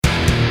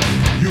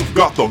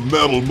got the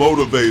Metal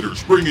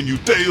Motivators bringing you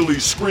daily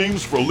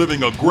screams for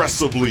living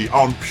aggressively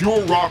on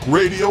Pure Rock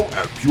Radio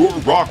at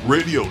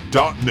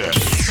purerockradio.net.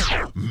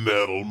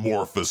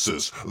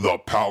 Metalmorphosis, the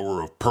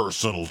power of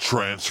personal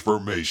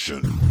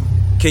transformation.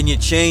 Can you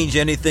change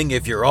anything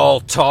if you're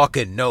all talk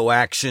and no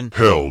action?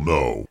 Hell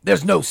no.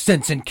 There's no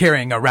sense in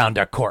carrying around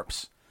a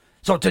corpse.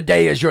 So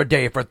today is your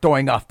day for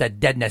throwing off the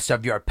deadness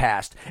of your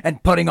past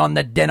and putting on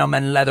the denim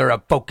and leather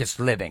of focused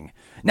living.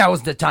 Now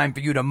is the time for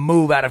you to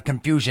move out of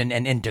confusion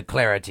and into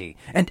clarity,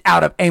 and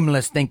out of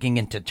aimless thinking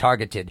into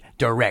targeted,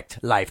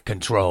 direct life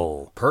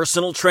control.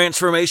 Personal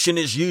transformation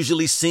is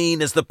usually seen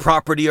as the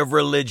property of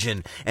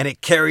religion, and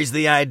it carries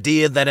the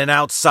idea that an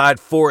outside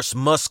force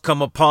must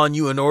come upon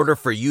you in order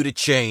for you to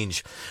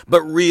change.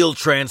 But real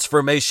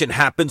transformation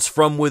happens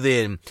from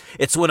within.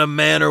 It's when a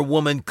man or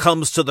woman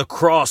comes to the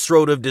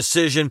crossroad of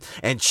decision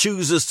and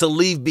chooses to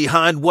leave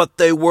behind what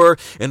they were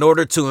in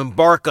order to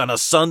embark on a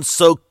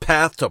sun-soaked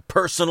path to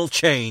personal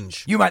change.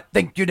 You might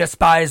think you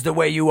despise the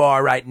way you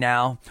are right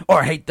now,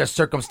 or hate the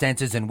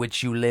circumstances in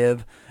which you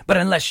live, but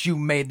unless you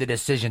made the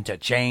decision to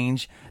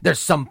change, there's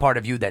some part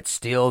of you that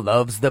still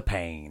loves the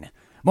pain.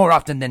 More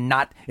often than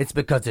not, it's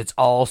because it's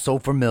all so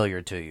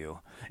familiar to you.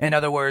 In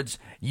other words,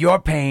 your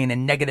pain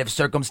and negative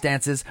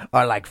circumstances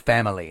are like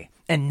family,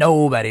 and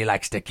nobody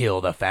likes to kill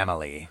the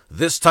family.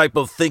 This type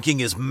of thinking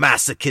is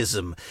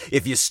masochism.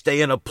 If you stay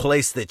in a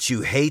place that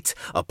you hate,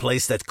 a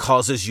place that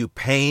causes you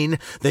pain,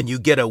 then you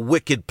get a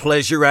wicked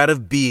pleasure out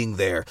of being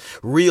there.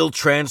 Real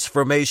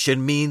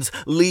transformation means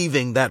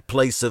leaving that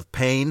place of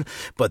pain,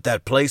 but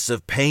that place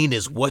of pain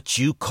is what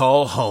you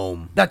call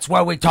home. That's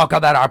why we talk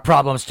about our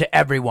problems to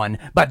everyone,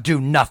 but do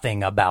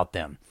nothing about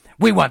them.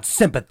 We want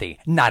sympathy,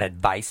 not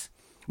advice.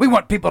 We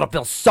want people to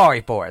feel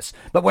sorry for us,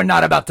 but we're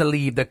not about to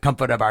leave the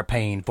comfort of our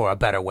pain for a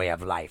better way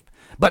of life.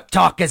 But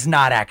talk is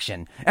not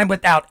action, and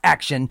without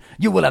action,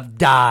 you will have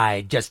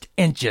died just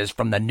inches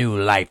from the new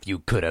life you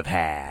could have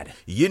had.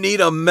 You need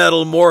a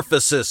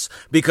metalmorphosis,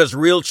 because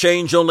real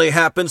change only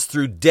happens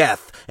through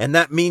death, and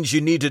that means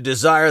you need to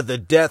desire the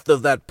death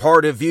of that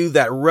part of you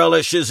that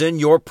relishes in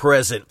your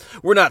present.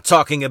 We're not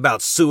talking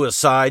about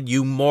suicide,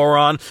 you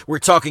moron. We're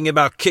talking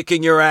about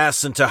kicking your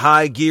ass into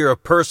high gear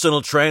of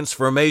personal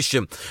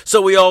transformation,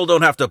 so we all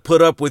don't have to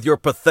put up with your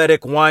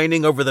pathetic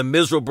whining over the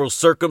miserable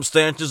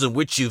circumstances in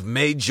which you've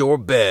made your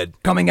bed.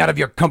 Coming out of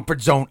your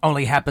comfort zone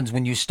only happens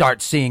when you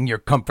start seeing your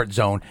comfort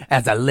zone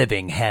as a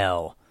living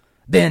hell.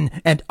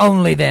 Then, and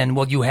only then,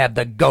 will you have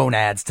the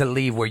gonads to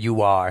leave where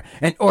you are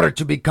in order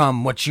to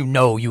become what you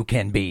know you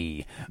can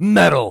be.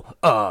 Metal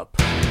up.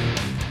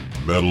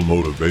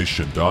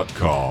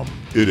 Metalmotivation.com.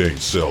 It ain't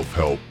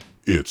self-help,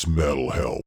 it's metal help.